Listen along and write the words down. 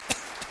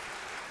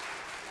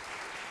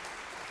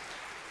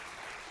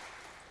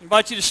I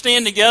invite you to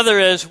stand together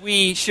as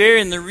we share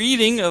in the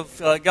reading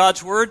of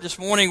God's Word. This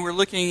morning we're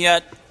looking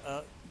at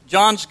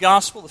John's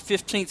Gospel, the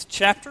 15th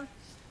chapter,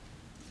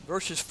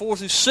 verses 4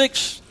 through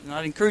 6. And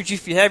I'd encourage you,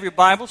 if you have your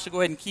Bibles, to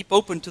go ahead and keep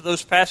open to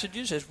those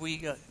passages as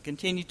we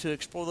continue to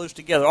explore those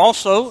together.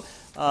 Also,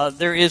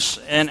 there is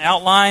an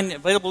outline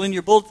available in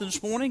your bulletin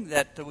this morning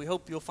that we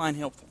hope you'll find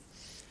helpful.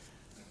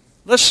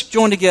 Let's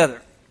join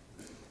together.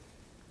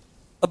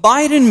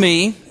 Abide in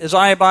me as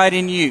I abide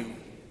in you.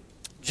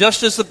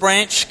 Just as the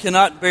branch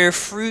cannot bear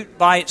fruit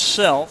by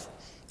itself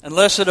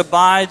unless it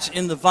abides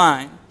in the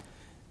vine,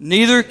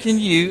 neither can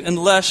you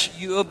unless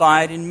you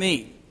abide in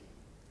me.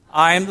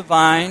 I am the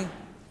vine,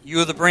 you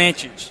are the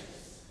branches.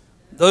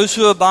 Those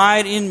who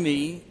abide in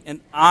me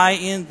and I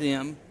in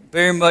them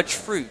bear much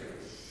fruit,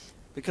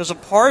 because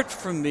apart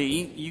from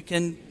me you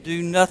can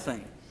do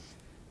nothing.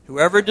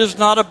 Whoever does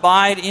not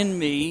abide in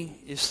me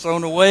is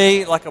thrown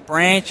away like a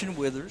branch and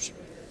withers.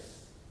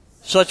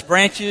 Such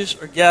branches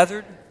are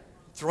gathered,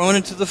 thrown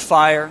into the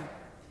fire,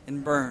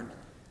 and burned.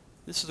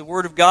 This is the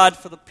word of God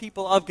for the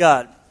people of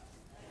God.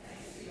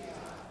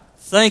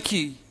 Thank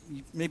you.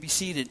 You may be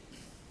seated.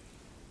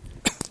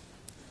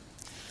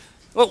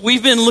 Well,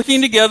 we've been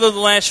looking together the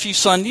last few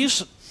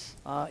Sundays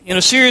in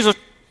a series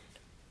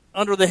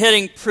under the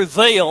heading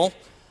Prevail.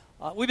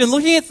 We've been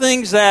looking at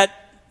things that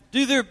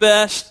do their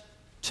best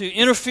to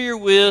interfere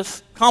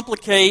with,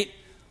 complicate,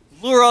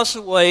 lure us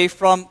away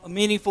from a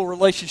meaningful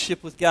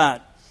relationship with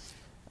God.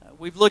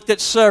 We've looked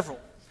at several.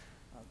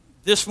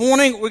 This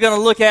morning, we're going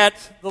to look at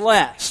the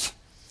last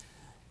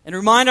and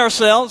remind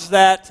ourselves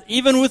that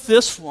even with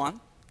this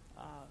one,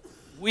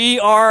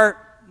 we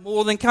are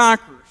more than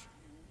conquerors.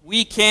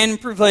 We can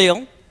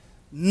prevail.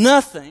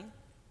 Nothing,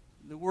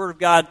 the Word of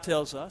God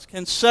tells us,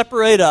 can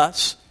separate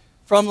us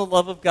from the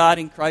love of God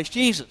in Christ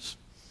Jesus,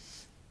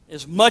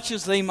 as much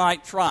as they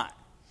might try.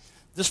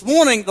 This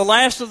morning, the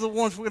last of the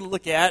ones we're going to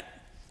look at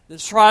that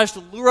tries to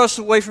lure us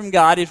away from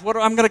God is what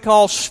I'm going to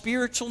call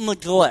spiritual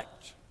neglect.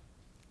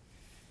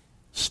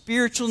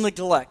 Spiritual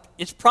neglect.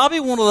 It's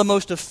probably one of the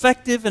most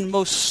effective and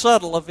most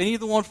subtle of any of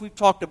the ones we've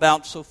talked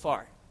about so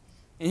far.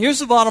 And here's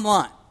the bottom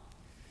line.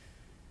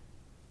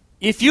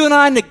 If you and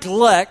I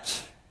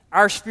neglect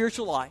our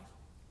spiritual life,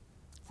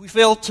 if we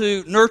fail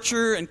to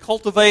nurture and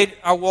cultivate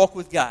our walk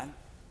with God,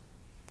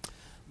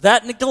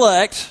 that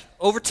neglect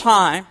over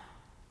time,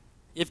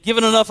 if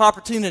given enough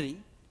opportunity,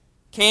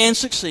 can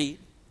succeed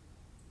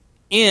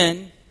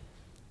in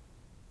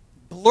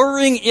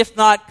blurring, if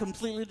not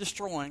completely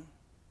destroying,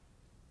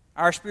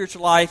 our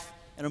spiritual life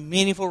and a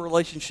meaningful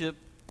relationship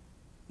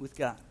with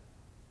God.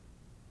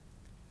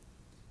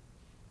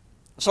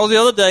 I saw the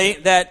other day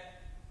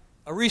that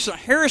a recent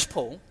Harris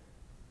poll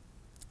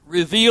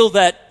revealed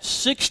that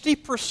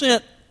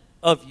 60%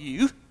 of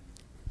you,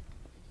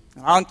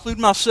 and I'll include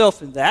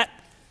myself in that,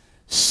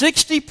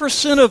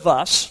 60% of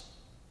us,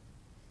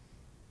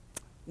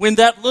 when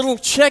that little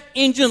check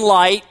engine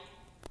light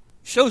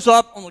shows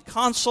up on the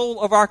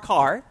console of our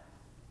car,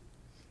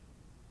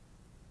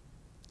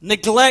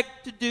 neglect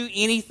to do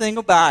anything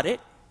about it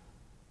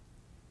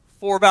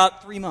for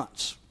about 3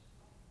 months.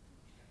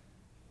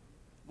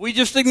 We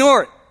just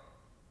ignore it.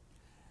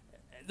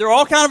 There are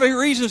all kinds of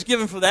reasons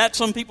given for that.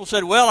 Some people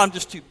said, well, I'm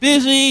just too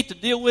busy to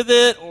deal with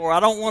it, or I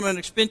don't want an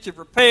expensive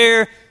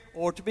repair,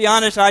 or to be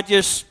honest, I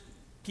just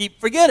keep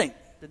forgetting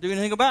to do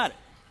anything about it.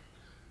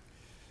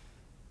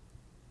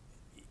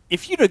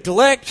 If you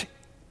neglect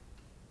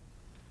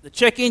the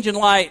check engine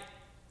light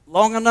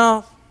long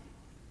enough,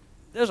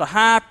 there's a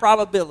high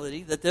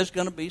probability that there's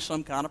going to be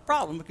some kind of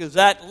problem, because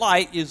that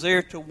light is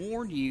there to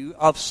warn you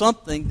of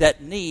something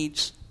that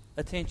needs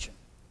attention.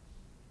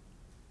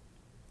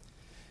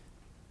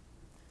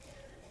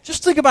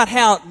 Just think about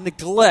how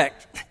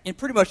neglect in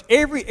pretty much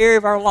every area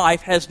of our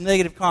life has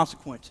negative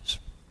consequences.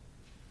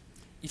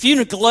 If you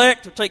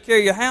neglect to take care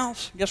of your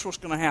house, guess what's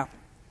going to happen?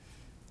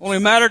 Only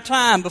a matter of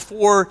time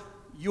before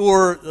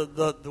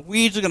the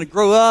weeds are going to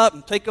grow up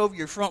and take over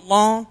your front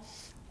lawn.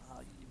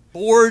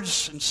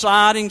 Boards and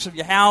sidings of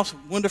your house,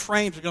 window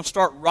frames are going to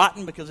start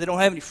rotting because they don't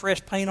have any fresh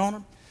paint on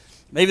them.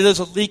 Maybe there's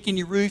a leak in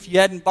your roof. You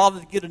hadn't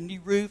bothered to get a new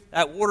roof.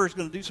 That water is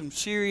going to do some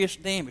serious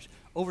damage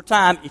over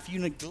time if you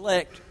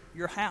neglect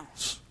your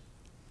house.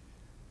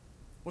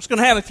 What's going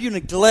to happen if you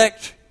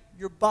neglect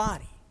your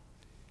body?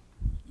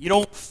 You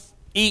don't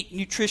eat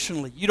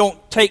nutritionally. You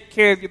don't take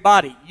care of your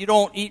body. You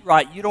don't eat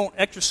right. You don't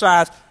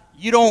exercise.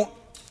 You don't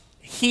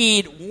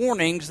heed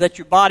warnings that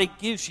your body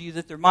gives you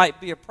that there might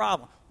be a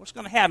problem. What's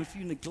going to happen if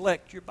you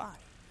neglect your body?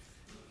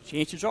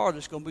 Chances are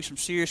there's going to be some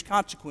serious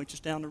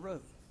consequences down the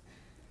road.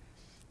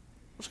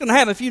 What's going to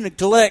happen if you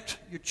neglect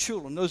your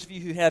children, those of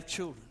you who have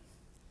children?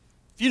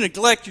 If you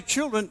neglect your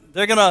children,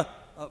 they're going to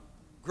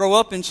grow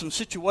up in some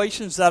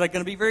situations that are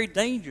going to be very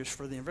dangerous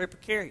for them, very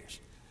precarious.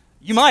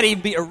 You might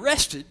even be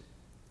arrested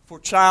for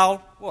child,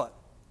 what?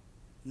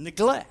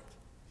 Neglect.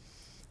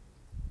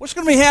 What's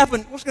going to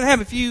happen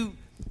if you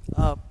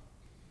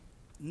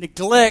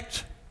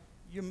neglect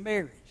your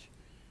marriage?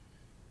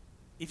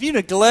 If you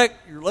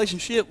neglect your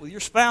relationship with your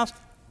spouse,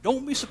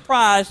 don't be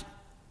surprised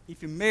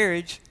if your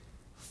marriage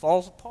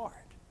falls apart.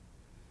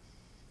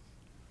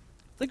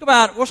 Think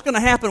about what's going to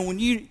happen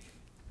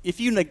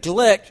if you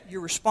neglect your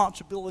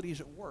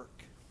responsibilities at work.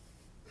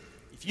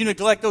 If you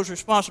neglect those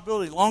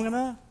responsibilities long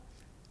enough,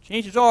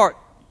 chances are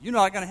you're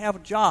not going to have a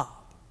job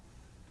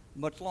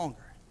much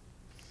longer.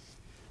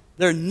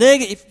 They're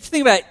negative. If you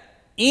think about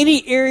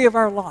any area of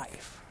our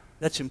life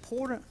that's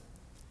important,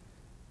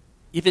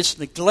 if it's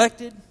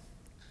neglected,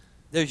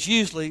 there's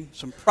usually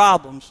some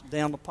problems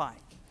down the pike.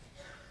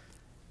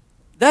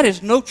 That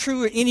is no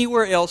truer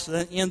anywhere else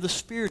than in the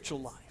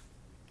spiritual life.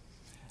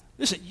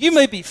 Listen, you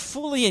may be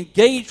fully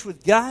engaged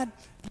with God.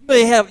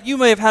 You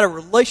may have had a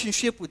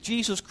relationship with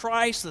Jesus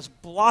Christ that's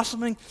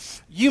blossoming.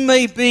 You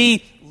may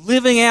be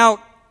living out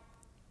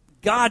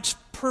God's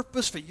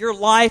purpose for your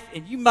life,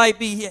 and you might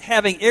be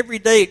having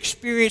everyday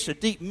experience of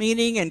deep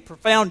meaning and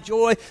profound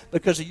joy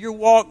because of your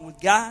walk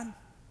with God.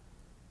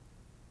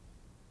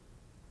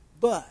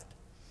 But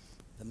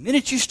the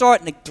minute you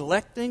start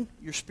neglecting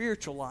your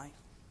spiritual life,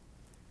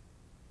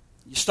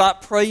 you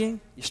stop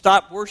praying, you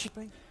stop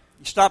worshiping,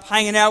 you stop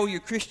hanging out with your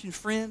Christian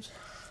friends,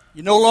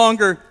 you no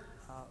longer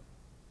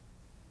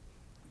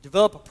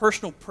develop a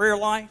personal prayer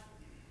life,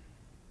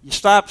 you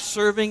stop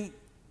serving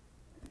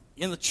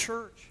in the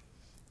church,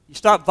 you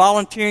stop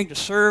volunteering to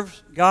serve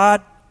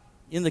God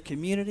in the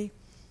community.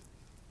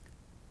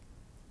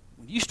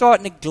 When you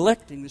start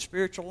neglecting the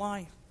spiritual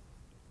life,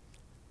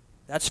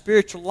 that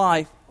spiritual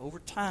life over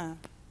time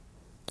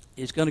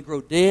is going to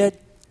grow dead,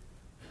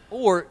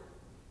 or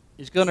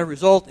is going to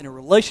result in a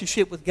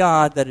relationship with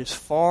God that is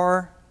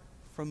far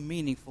from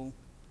meaningful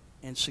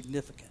and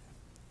significant.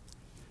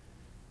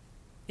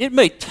 It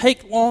may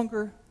take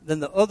longer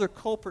than the other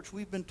culprits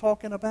we've been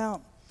talking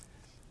about,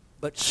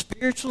 but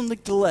spiritual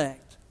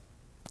neglect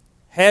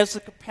has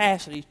the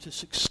capacity to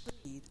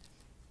succeed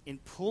in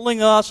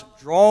pulling us,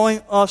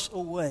 drawing us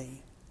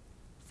away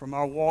from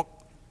our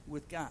walk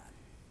with God.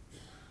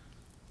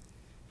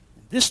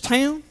 This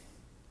town,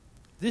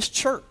 this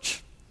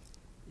church,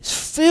 is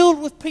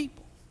filled with people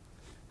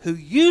who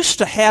used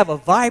to have a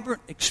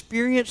vibrant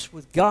experience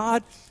with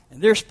God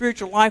and their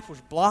spiritual life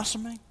was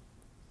blossoming,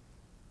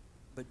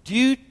 but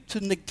due to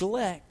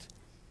neglect,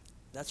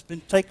 that's been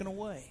taken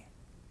away.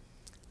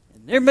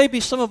 And there may be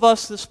some of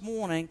us this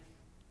morning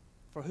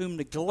for whom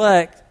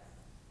neglect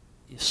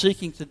is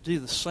seeking to do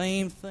the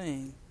same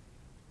thing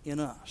in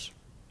us.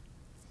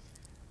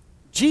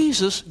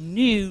 Jesus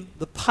knew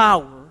the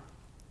power,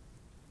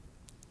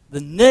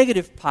 the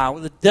negative power,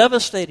 the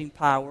devastating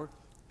power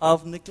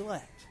of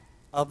neglect,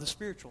 of the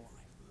spiritual life.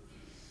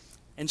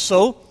 And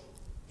so,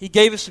 he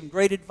gave us some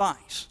great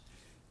advice.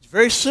 It's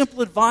very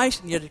simple advice,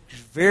 and yet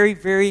it's very,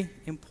 very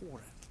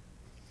important.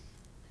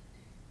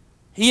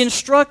 He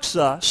instructs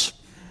us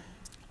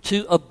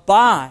to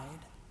abide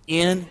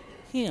in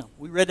Him.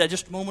 We read that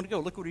just a moment ago.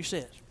 Look what he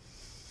says.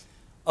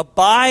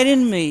 Abide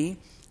in me,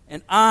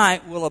 and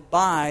I will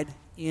abide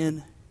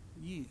in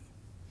you.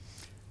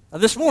 Now,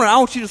 this morning, I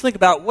want you to think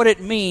about what it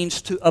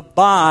means to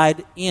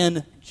abide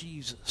in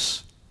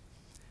Jesus.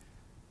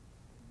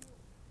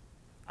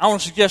 I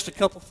want to suggest a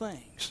couple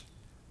things.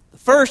 The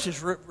first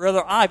is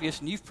rather obvious,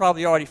 and you've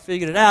probably already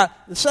figured it out.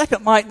 The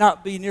second might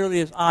not be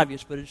nearly as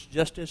obvious, but it's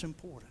just as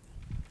important.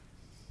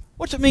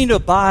 What's it mean to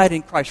abide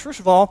in Christ? First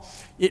of all,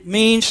 it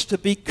means to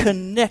be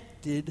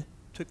connected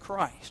to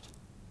Christ.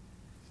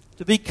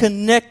 To be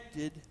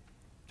connected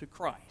to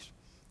Christ.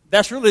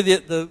 That's really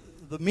the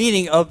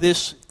meaning of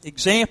this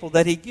example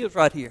that he gives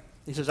right here.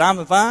 He says, I'm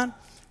the vine,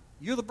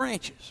 you're the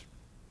branches.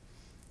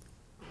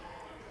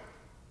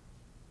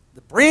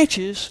 The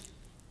branches,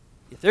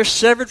 if they're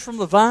severed from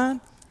the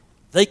vine,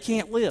 they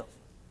can't live.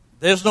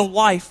 There's no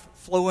life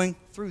flowing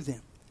through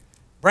them.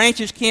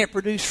 Branches can't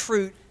produce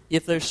fruit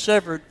if they're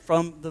severed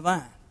from the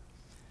vine.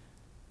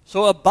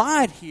 So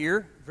abide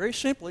here, very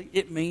simply,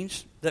 it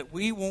means that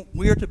we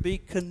are to be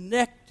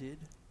connected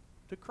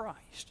to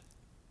Christ.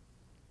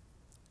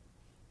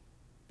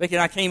 Becky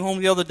and I came home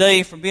the other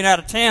day from being out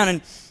of town,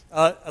 and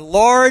a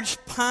large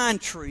pine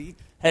tree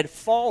had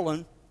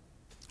fallen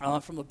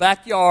from the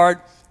backyard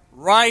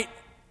right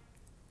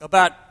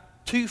about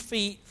 2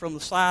 feet from the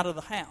side of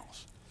the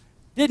house.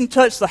 Didn't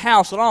touch the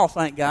house at all,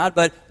 thank God,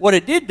 but what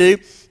it did do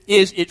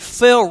is it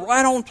fell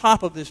right on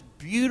top of this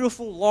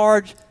beautiful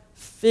large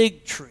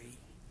fig tree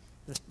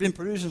that's been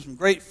producing some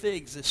great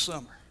figs this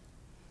summer.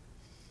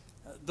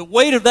 The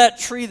weight of that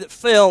tree that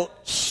fell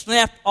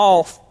snapped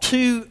off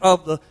 2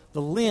 of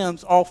the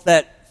limbs off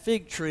that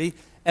fig tree,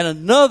 and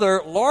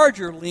another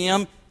larger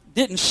limb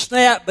didn't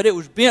snap, but it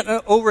was bent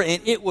over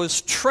and it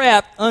was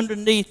trapped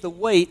underneath the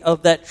weight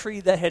of that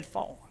tree that had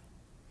fallen.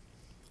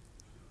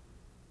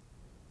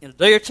 In a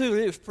day or two,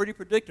 it was pretty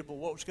predictable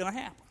what was going to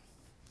happen.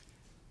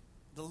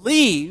 The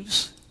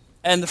leaves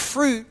and the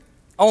fruit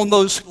on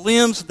those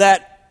limbs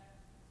that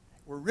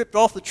were ripped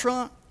off the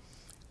trunk,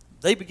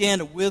 they began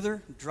to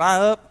wither, dry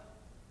up.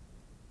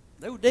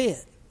 They were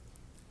dead.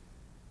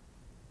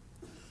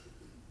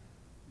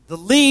 The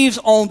leaves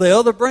on the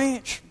other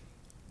branch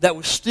that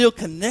was still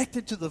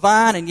connected to the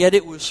vine, and yet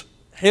it was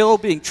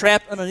held, being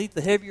trapped underneath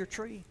the heavier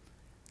tree,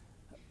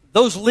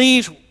 those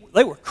leaves,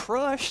 they were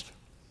crushed.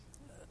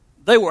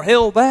 They were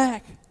held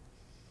back,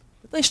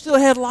 but they still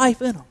had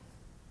life in them.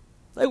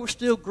 They were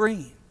still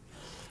green.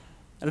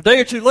 And a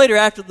day or two later,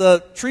 after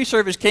the tree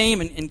service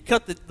came and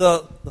cut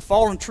the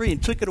fallen tree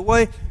and took it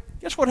away,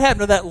 guess what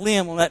happened to that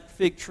limb on that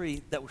fig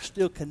tree that was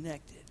still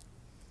connected?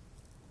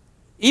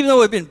 Even though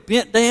it had been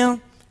bent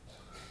down,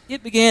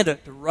 it began to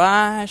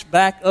rise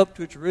back up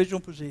to its original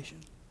position.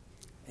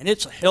 And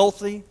it's a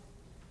healthy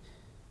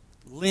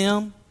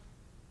limb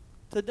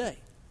today.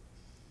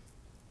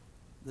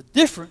 The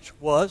difference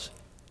was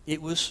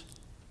it was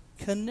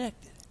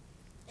connected.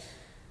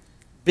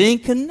 Being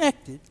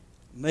connected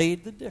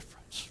made the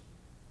difference.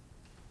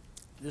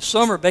 This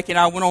summer, Becky and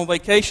I went on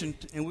vacation,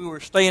 and we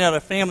were staying at a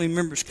family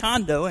member's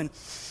condo. And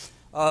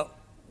one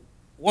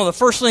of the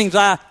first things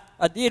I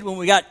did when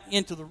we got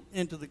into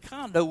the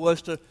condo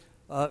was to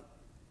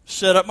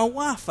set up my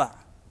Wi-Fi.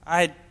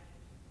 I had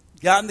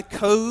gotten the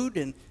code,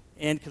 and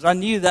because I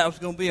knew that was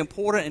going to be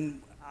important.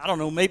 And I don't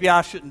know, maybe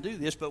I shouldn't do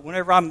this, but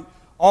whenever I'm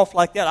off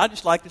like that, I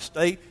just like to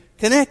stay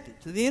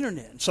connected to the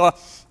internet. And so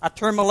I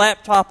turned my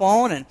laptop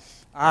on, and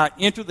I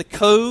enter the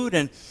code,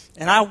 and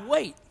I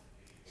wait.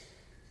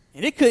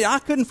 And I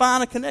couldn't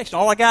find a connection.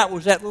 All I got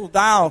was that little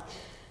dial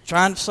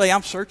trying to say,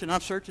 I'm searching.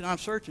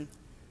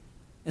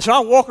 And so I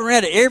walk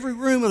around to every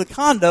room of the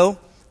condo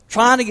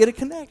trying to get a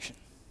connection.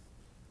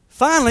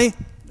 Finally,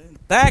 in the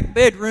back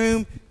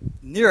bedroom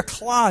near a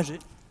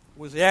closet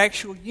was the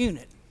actual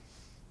unit.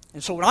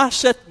 And so when I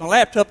set my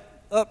laptop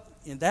up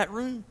in that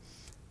room,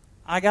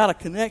 I got a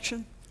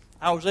connection.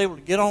 I was able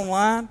to get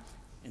online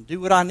and do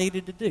what I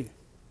needed to do.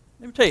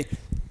 Let me tell you,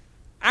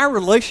 our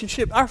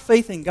relationship, our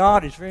faith in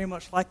God is very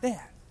much like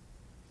that.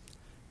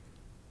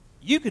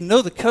 You can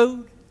know the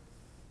code.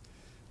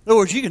 In other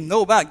words, you can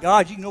know about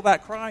God, you can know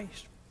about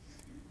Christ.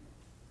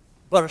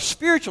 But a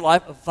spiritual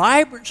life, a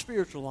vibrant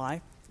spiritual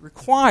life,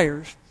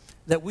 requires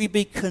that we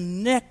be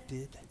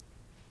connected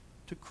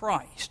to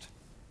Christ.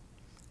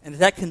 And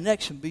that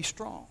connection be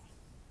strong.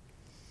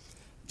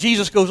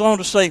 Jesus goes on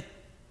to say,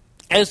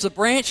 as the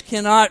branch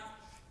cannot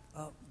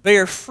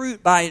bear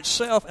fruit by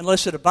itself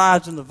unless it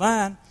abides in the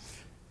vine,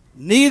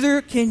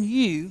 neither can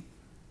you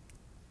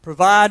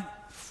provide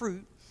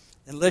fruit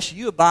unless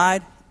you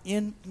abide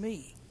in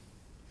me.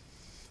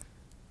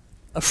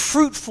 A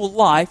fruitful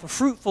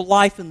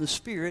life in the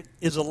Spirit,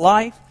 is a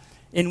life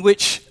in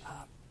which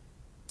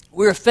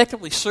we're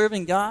effectively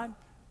serving God.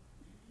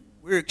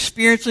 We're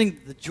experiencing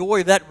the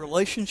joy of that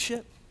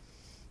relationship.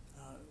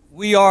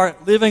 We are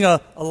living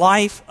a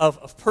life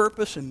of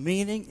purpose and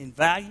meaning and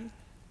value.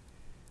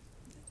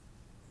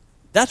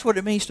 That's what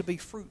it means to be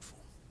fruitful.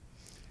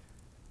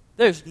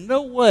 There's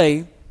no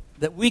way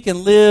that we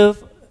can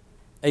live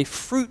a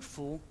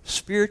fruitful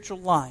spiritual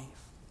life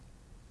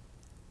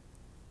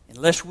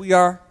unless we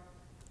are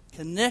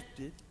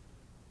connected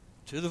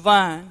to the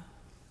vine,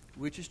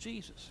 which is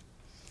Jesus.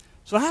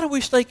 So how do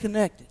we stay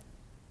connected?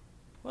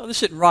 Well,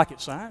 this isn't rocket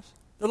science.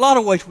 There are a lot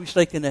of ways we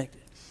stay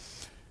connected.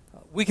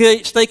 We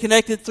can stay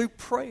connected through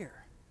prayer.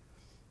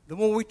 The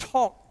more we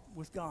talk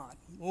with God,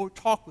 the more we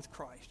talk with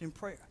Christ in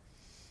prayer.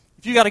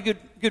 If you got a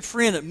good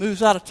friend that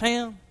moves out of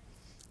town,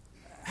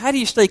 how do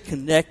you stay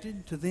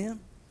connected to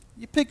them?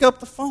 You pick up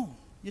the phone.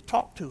 You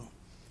talk to them.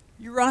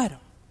 You write them.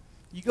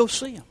 You go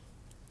see them.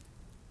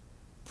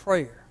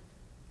 Prayer.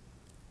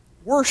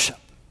 Worship.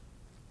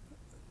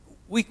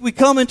 We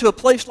come into a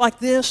place like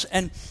this,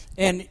 and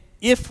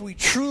if we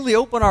truly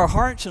open our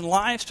hearts and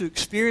lives to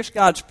experience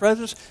God's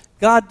presence,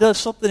 God does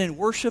something in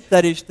worship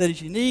that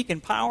is unique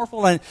and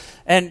powerful,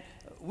 and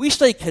we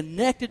stay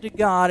connected to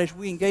God as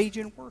we engage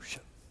in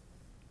worship.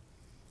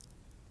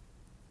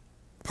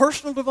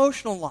 Personal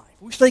devotional life.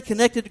 We stay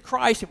connected to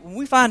Christ when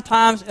we find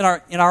times in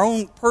our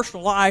own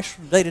personal lives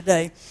from day to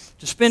day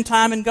to spend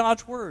time in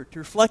God's Word, to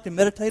reflect and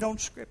meditate on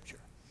Scripture.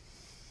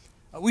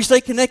 We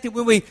stay connected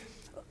when we,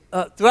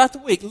 throughout the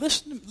week,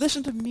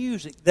 listen to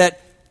music,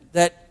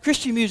 that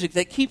Christian music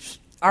that keeps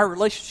our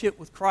relationship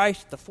with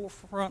Christ at the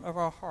forefront of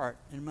our heart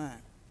and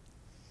mind.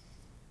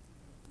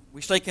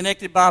 We stay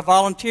connected by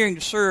volunteering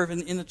to serve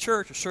in the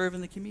church or serve in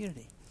the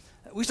community.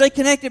 We stay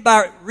connected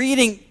by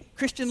reading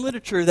Christian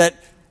literature that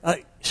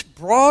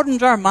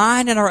broadens our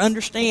mind and our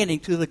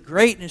understanding to the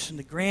greatness and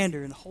the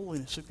grandeur and the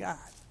holiness of God.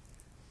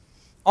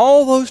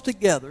 All those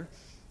together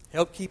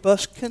help keep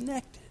us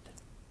connected.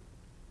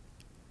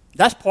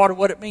 That's part of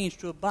what it means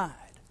to abide.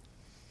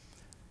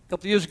 A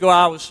couple of years ago,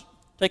 I was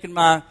taking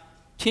my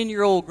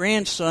 10-year-old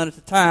grandson at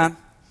the time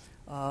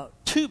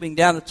tubing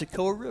down the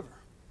Toccoa River.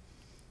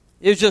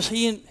 It was just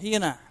he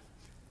and I.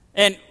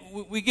 And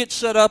we get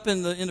set up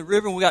in the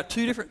river, and we got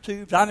two different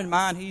tubes. I'm in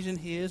mine, he's in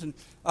his. And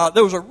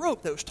there was a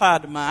rope that was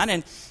tied to mine.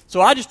 And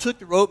so I just took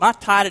the rope, and I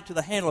tied it to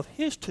the handle of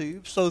his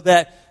tube so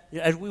that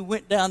as we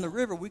went down the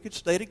river, we could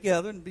stay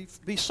together and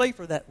be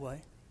safer that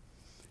way.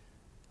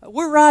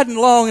 We're riding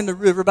along in the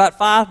river about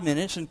 5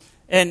 minutes,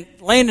 and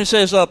Landon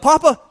says,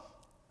 Papa,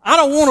 I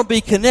don't want to be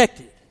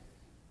connected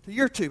to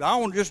your tube. I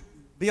want to just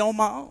be on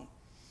my own.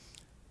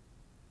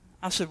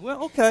 I said,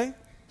 well, okay.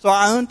 So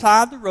I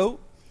untied the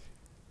rope,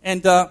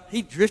 and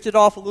he drifted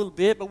off a little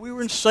bit, but we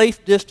were in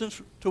safe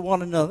distance to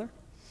one another.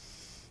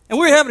 And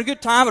we were having a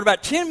good time, but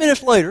about 10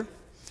 minutes later,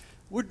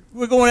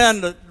 we're going down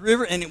the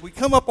river, and we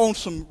come up on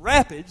some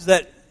rapids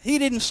that he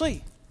didn't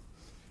see.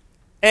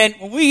 And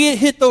when we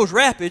hit those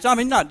rapids, I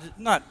mean, not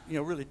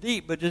really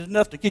deep, but just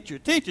enough to get your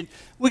attention.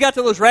 We got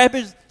to those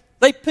rapids.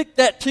 They picked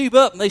that tube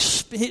up and they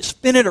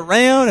spin it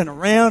around and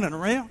around and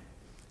around.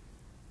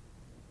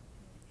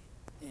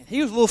 And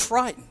he was a little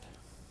frightened.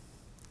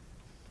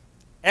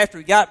 After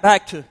he got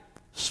back to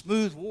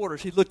smooth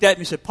waters, he looked at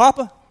me and said,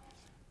 "Papa,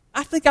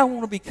 I think I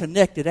want to be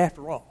connected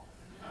after all."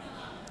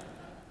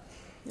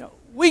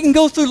 We can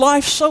go through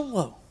life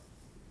solo,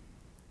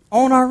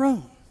 on our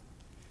own.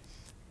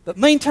 But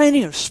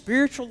maintaining a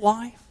spiritual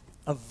life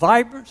of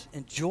vibrance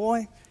and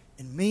joy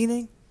and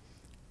meaning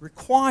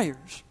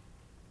requires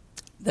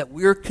that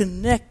we're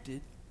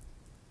connected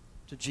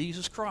to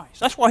Jesus Christ.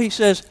 That's why he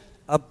says,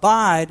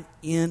 "Abide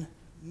in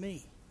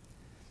me."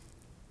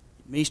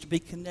 It means to be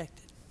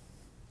connected.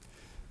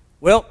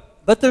 Well,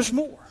 but there's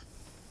more.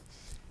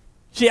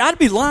 See, I'd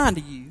be lying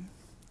to you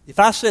if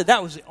I said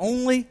that was the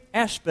only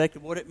aspect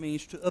of what it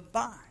means to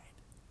abide.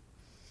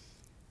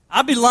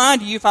 I'd be lying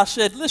to you if I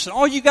said, listen,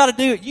 all you got to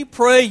do, you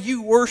pray,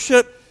 you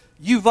worship,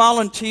 you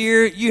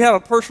volunteer, you have a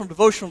personal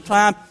devotional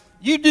time,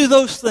 you do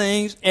those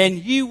things and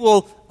you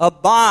will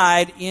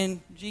abide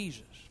in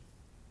Jesus.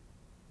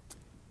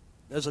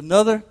 There's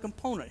another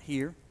component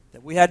here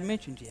that we hadn't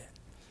mentioned yet.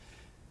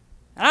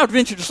 And I would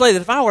venture to say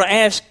that if I were to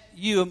ask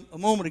you a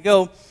moment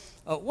ago,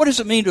 what does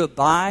it mean to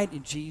abide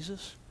in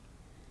Jesus?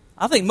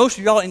 I think most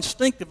of y'all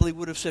instinctively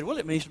would have said, well,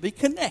 it means to be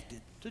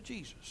connected to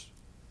Jesus.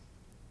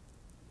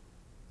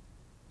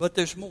 But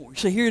there's more.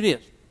 So here it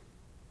is.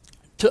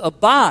 To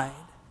abide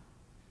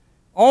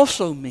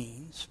also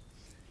means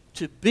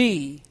to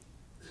be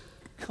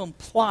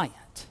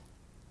compliant.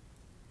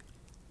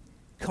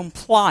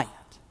 Compliant.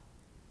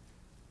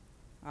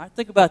 All right,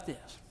 think about this.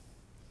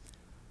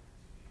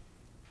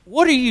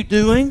 What are you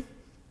doing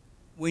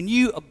when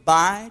you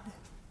abide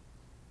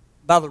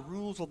by the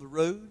rules of the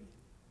road?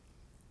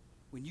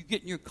 When you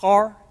get in your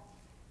car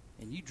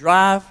and you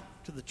drive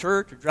to the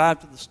church or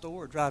drive to the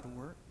store or drive to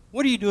work,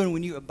 what are you doing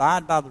when you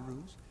abide by the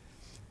rules?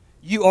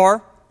 You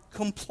are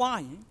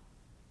complying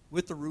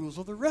with the rules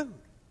of the road.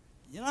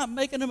 You're not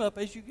making them up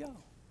as you go.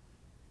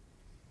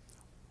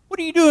 What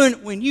are you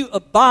doing when you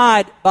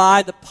abide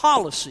by the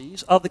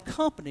policies of the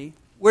company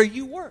where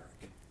you work?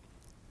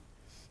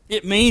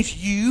 It means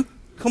you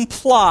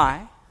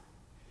comply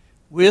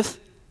with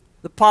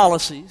the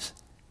policies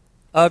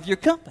of your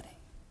company.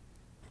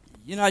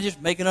 You're not just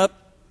making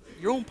up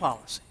your own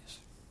policies.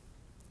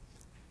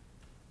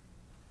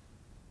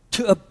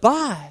 To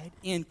abide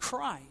in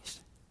Christ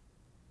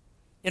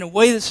in a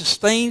way that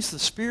sustains the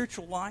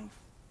spiritual life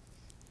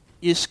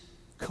is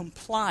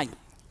complying.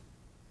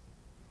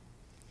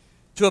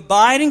 To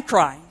abide in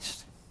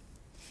Christ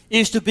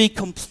is to be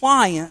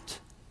compliant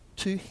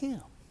to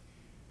Him.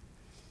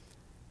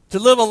 To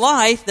live a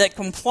life that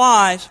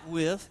complies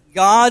with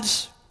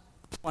God's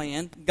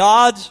plan,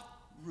 God's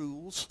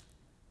rules,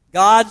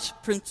 God's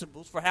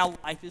principles for how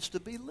life is to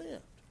be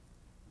lived.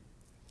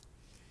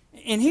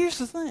 And here's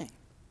the thing.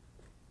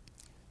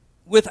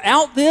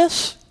 Without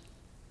this,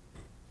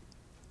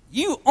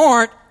 you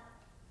aren't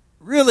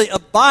really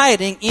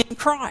abiding in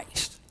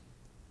Christ.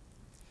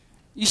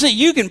 You see,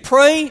 you can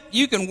pray,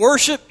 you can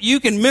worship, you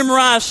can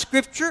memorize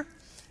Scripture,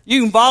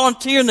 you can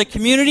volunteer in the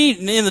community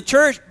and in the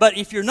church, but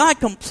if you're not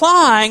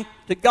complying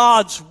to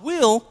God's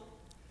will,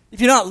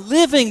 if you're not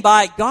living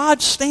by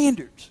God's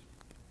standards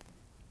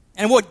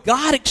and what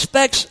God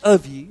expects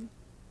of you,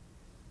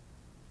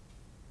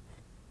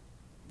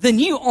 then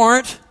you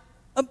aren't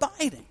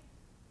abiding.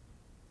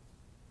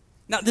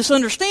 Now, this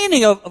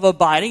understanding of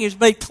abiding is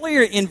made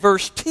clear in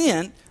verse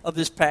 10 of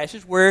this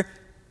passage where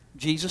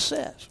Jesus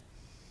says,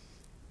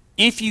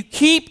 "If you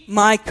keep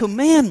my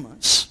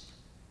commandments,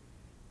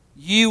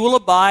 you will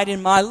abide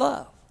in my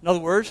love." In other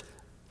words,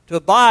 to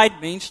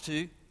abide means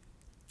to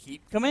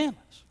keep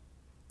commandments,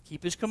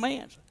 keep His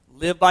commands,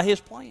 live by His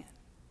plan.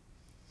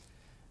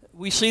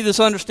 We see this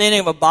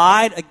understanding of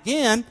abide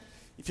again.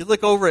 If you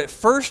look over at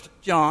 1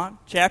 John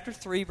chapter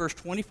 3, verse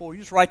 24, you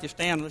just write this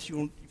down unless you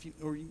want,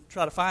 or you can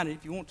try to find it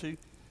if you want to.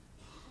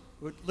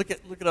 Look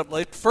it up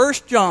later.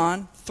 1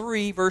 John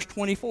 3, verse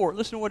 24.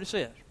 Listen to what it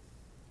says.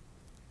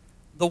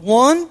 "The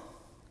one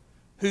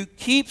who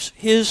keeps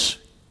His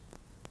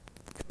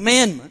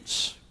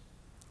commandments,"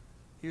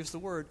 here's the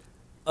word,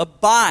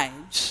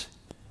 "abides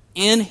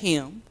in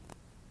Him,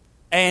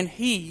 and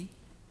He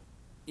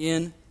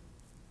in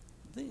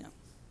them."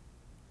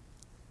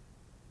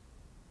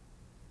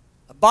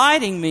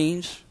 Abiding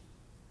means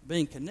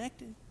being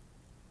connected,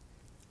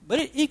 but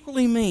it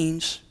equally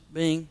means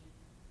being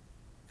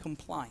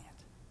compliant.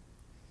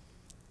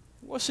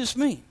 What's this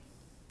mean?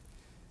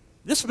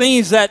 This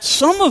means that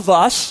some of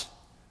us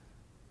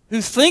who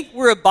think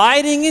we're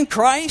abiding in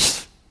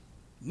Christ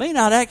may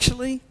not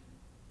actually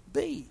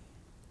be.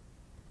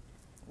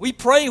 We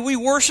pray, we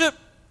worship,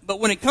 but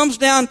when it comes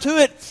down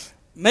to it,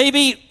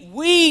 maybe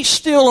we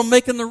still are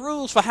making the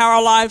rules for how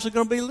our lives are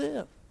going to be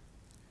lived.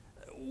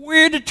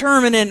 We're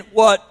determining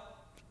what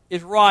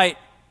is right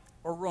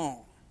or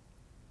wrong.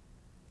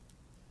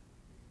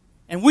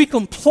 and we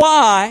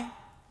comply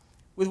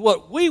with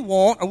what we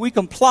want, or we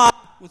comply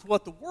with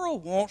what the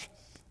world wants,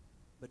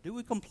 but do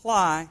we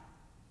comply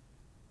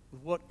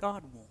with what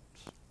God wants?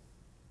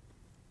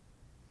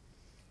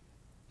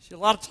 See, a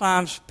lot of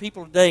times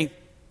people today,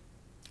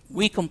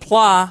 we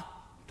comply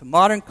to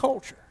modern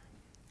culture.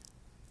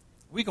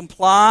 We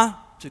comply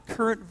to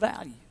current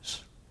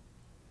values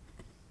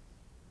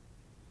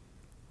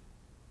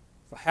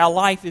for how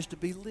life is to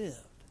be lived.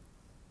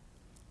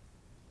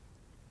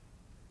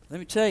 Let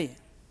me tell you,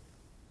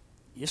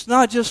 it's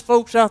not just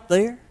folks out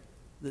there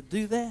that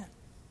do that.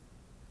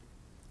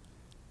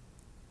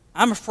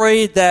 I'm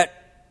afraid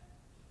that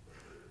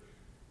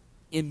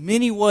in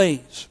many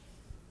ways,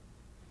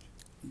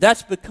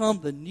 that's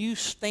become the new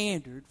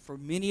standard for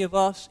many of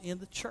us in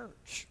the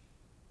church.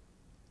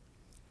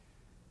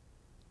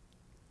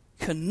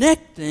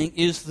 Connecting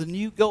is the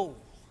new goal.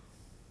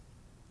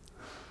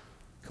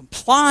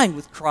 Complying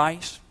with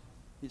Christ,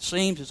 it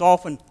seems, is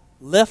often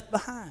left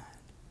behind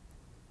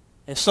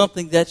as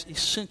something that's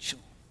essential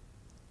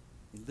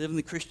in living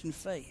the Christian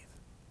faith.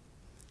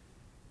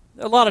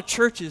 There are a lot of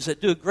churches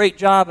that do a great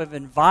job of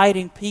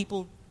inviting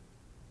people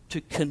to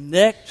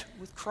connect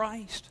with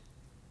Christ.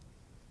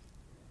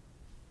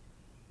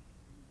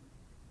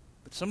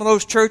 But some of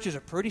those churches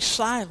are pretty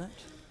silent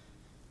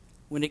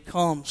when it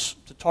comes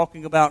to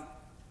talking about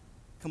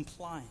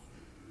complying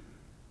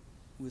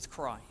with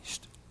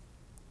Christ.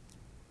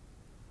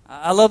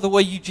 I love the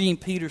way Eugene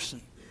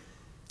Peterson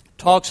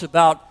talks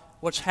about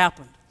what's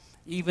happened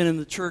even in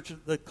the church,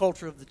 the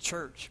culture of the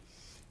church,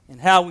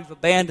 and how we've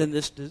abandoned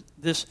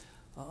this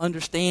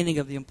understanding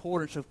of the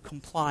importance of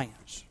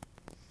compliance.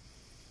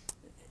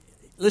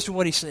 Listen to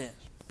what he says.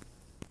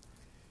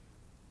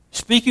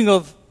 Speaking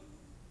of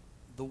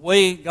the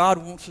way God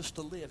wants us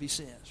to live, he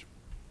says,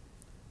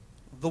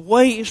 the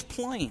way is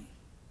plain.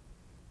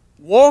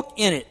 Walk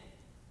in it.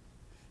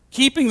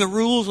 Keeping the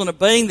rules and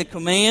obeying the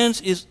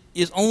commands is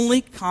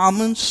only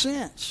common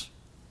sense.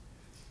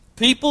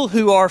 People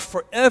who are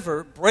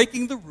forever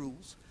breaking the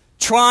rules,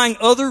 trying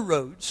other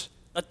roads,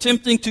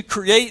 attempting to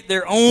create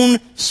their own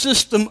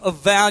system of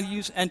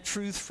values and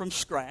truth from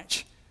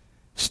scratch,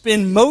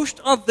 spend most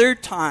of their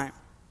time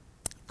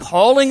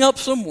calling up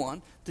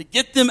someone to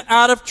get them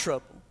out of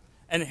trouble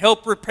and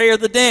help repair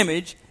the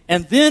damage,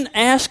 and then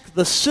ask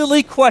the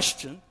silly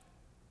question,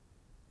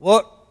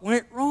 what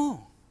went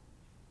wrong?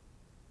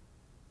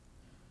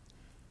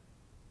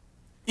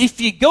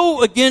 If you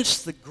go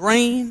against the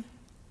grain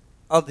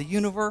of the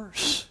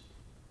universe,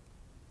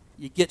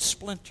 you get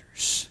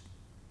splinters.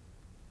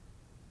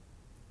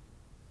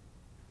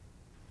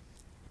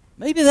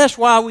 Maybe that's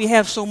why we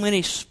have so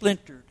many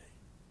splintered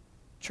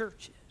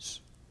churches.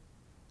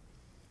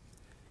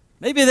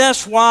 Maybe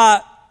that's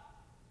why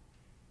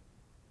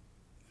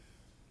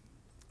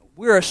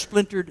we're a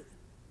splintered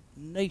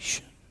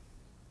nation.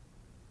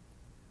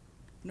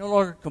 No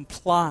longer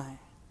comply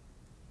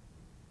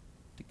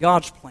to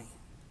God's plan.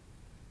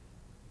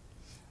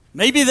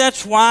 Maybe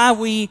that's why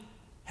we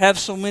have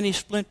so many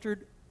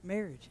splintered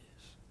marriages.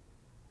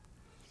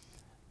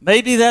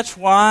 Maybe that's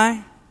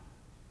why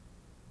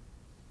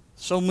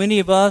so many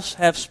of us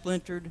have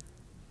splintered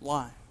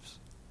lives.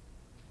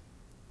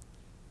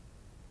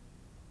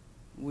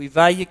 We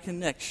value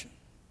connection,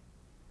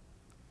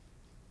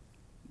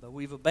 but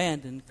we've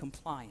abandoned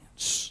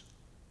compliance.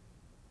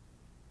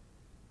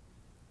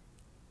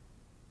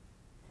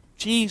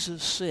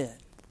 Jesus said,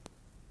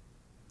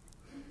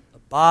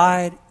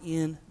 "Abide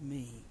in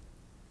me,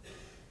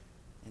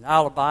 and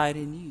I'll abide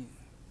in you."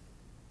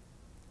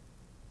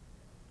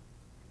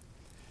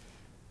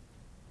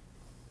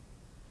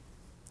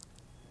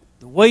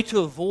 The way to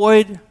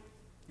avoid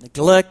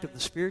neglect of the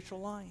spiritual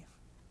life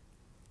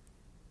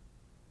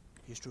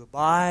is to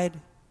abide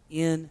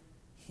in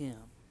Him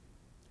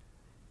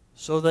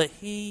so that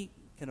He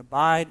can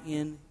abide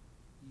in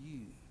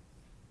you.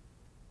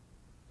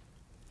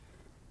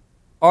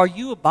 Are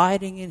you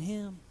abiding in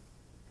Him?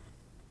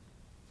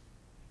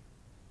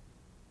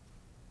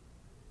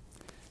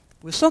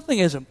 With something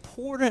as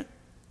important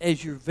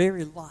as your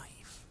very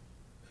life,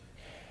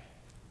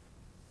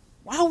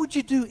 why would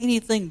you do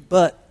anything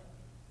but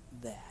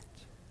that?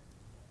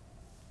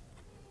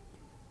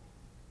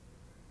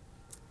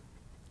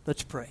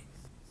 Let's pray.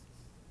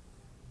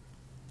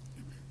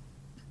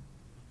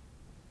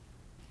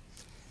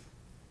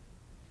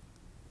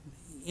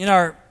 In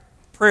our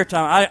prayer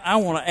time, I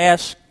want to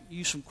ask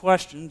you some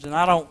questions, and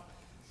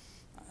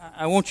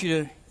I want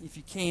you to, if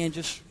you can,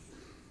 just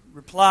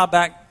reply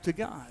back to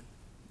God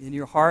in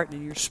your heart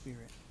and in your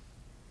spirit.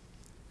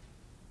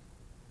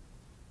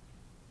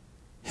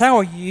 How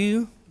are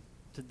you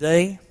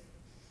today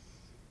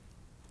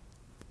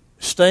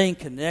staying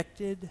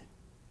connected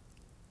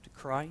to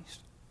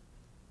Christ?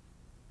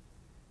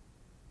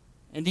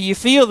 And do you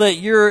feel that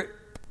you're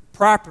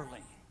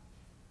properly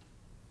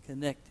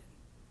connected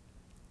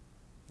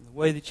in the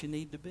way that you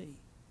need to be?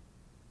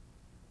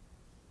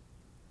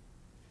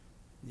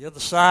 The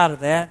other side of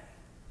that,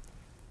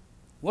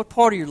 what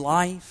part of your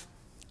life,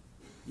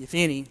 if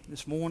any,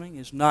 this morning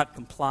is not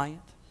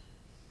compliant?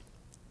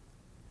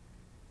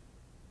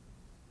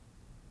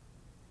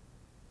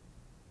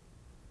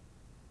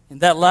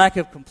 And that lack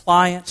of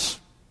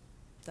compliance,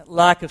 that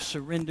lack of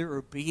surrender or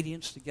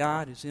obedience to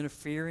God is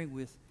interfering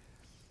with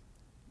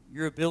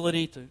your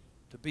ability to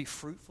be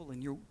fruitful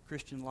in your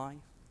Christian life.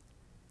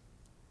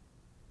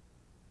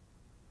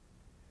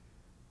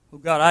 Well,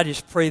 God, I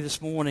just pray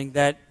this morning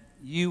that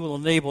you will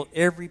enable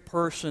every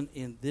person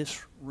in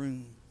this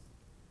room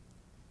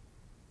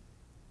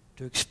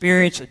to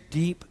experience a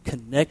deep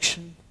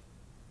connection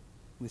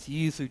with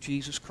you through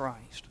Jesus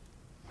Christ.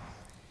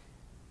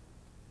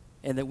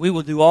 And that we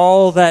will do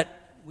all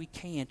that we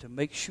can to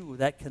make sure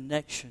that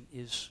connection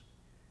is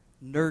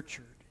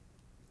nurtured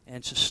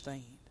and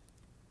sustained.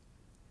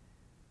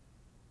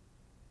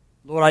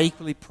 Lord, I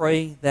equally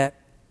pray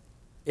that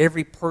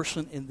every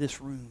person in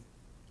this room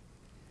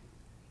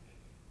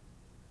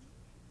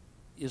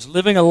is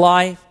living a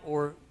life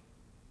or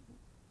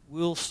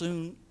will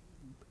soon,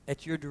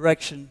 at your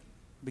direction,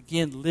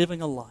 begin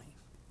living a life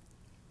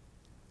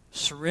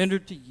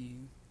surrendered to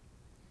you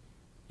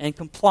and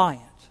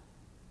compliant.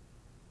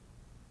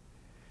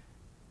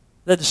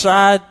 That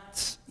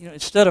decides,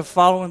 instead of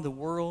following the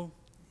world,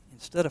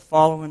 instead of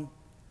following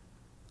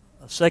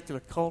a secular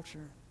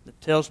culture that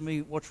tells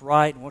me what's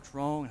right and what's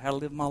wrong and how to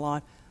live my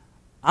life,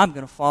 I'm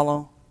going to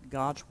follow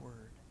God's Word.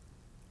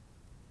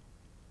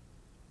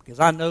 Because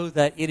I know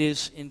that it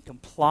is in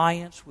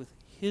compliance with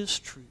His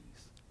truth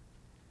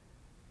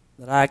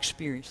that I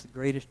experience the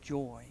greatest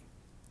joy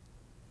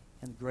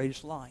and the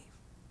greatest life.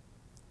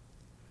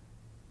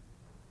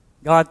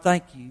 God,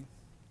 thank you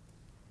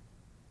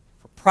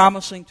for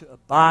promising to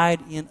abide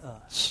in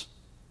us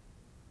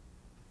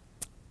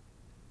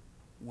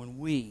when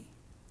we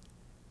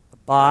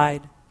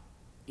abide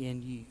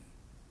in you.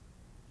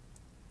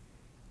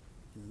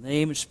 In the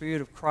name and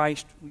Spirit of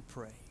Christ we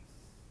pray.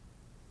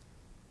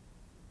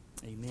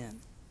 Amen.